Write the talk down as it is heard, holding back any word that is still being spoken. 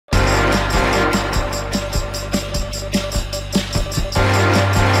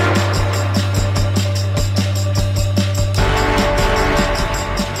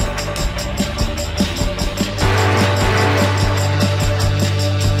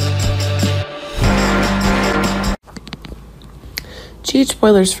GH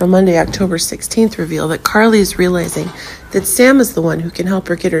spoilers for Monday, October 16th reveal that Carly is realizing that Sam is the one who can help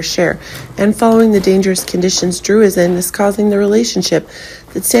her get her share, and following the dangerous conditions Drew is in is causing the relationship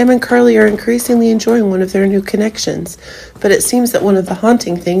that Sam and Carly are increasingly enjoying one of their new connections. But it seems that one of the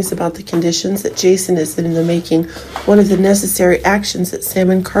haunting things about the conditions that Jason is in the making one of the necessary actions that Sam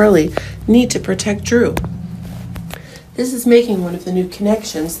and Carly need to protect Drew. This is making one of the new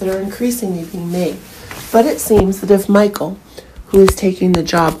connections that are increasingly being made. But it seems that if Michael, who is taking the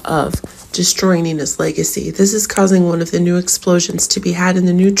job of destroying Nina's legacy, this is causing one of the new explosions to be had in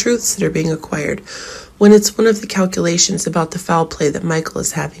the new truths that are being acquired, when it's one of the calculations about the foul play that Michael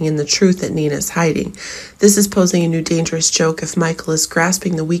is having in the truth that Nina is hiding. This is posing a new dangerous joke if Michael is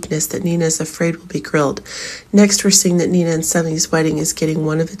grasping the weakness that Nina is afraid will be grilled. Next, we're seeing that Nina and Sunny's wedding is getting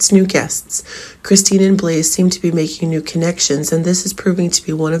one of its new guests. Christine and Blaze seem to be making new connections, and this is proving to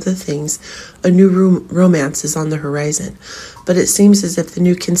be one of the things a new romance is on the horizon. But it seems as if the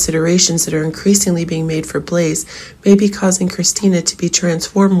new considerations that are increasingly being made for Blaze may be causing Christina to be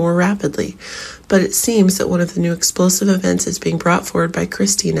transformed more rapidly. But it seems that one of the new explosive events is being brought forward by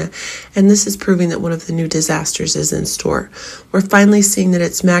Christina, and this is proving that one of the new disasters is in store. We're finally seeing that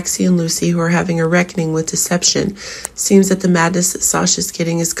it's Maxie and Lucy who are having a reckoning with deception. Seems that the madness that Sasha's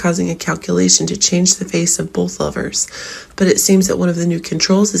getting is causing a calculation to change the face of both lovers. But it seems that one of the new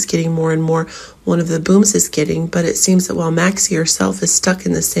controls is getting more and more one of the booms is getting, but it seems that while Maxie herself is stuck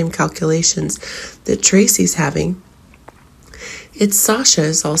in the same calculations that Tracy's having, it's Sasha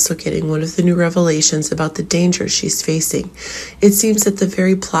is also getting one of the new revelations about the danger she's facing. It seems that the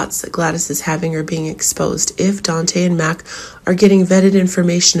very plots that Gladys is having are being exposed if Dante and Mac are getting vetted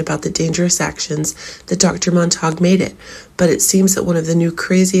information about the dangerous actions that Dr. Montague made it. But it seems that one of the new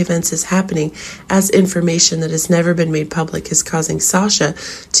crazy events is happening as information that has never been made public is causing Sasha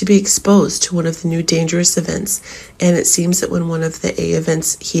to be exposed to one of the new dangerous events. And it seems that when one of the A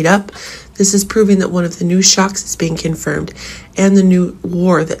events heat up, this is proving that one of the new shocks is being confirmed, and the new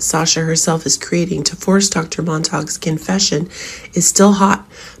war that Sasha herself is creating to force Dr. Montague's confession is still hot.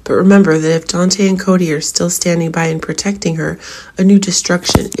 But remember that if Dante and Cody are still standing by and protecting her, a new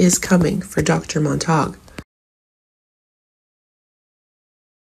destruction is coming for Dr. Montague.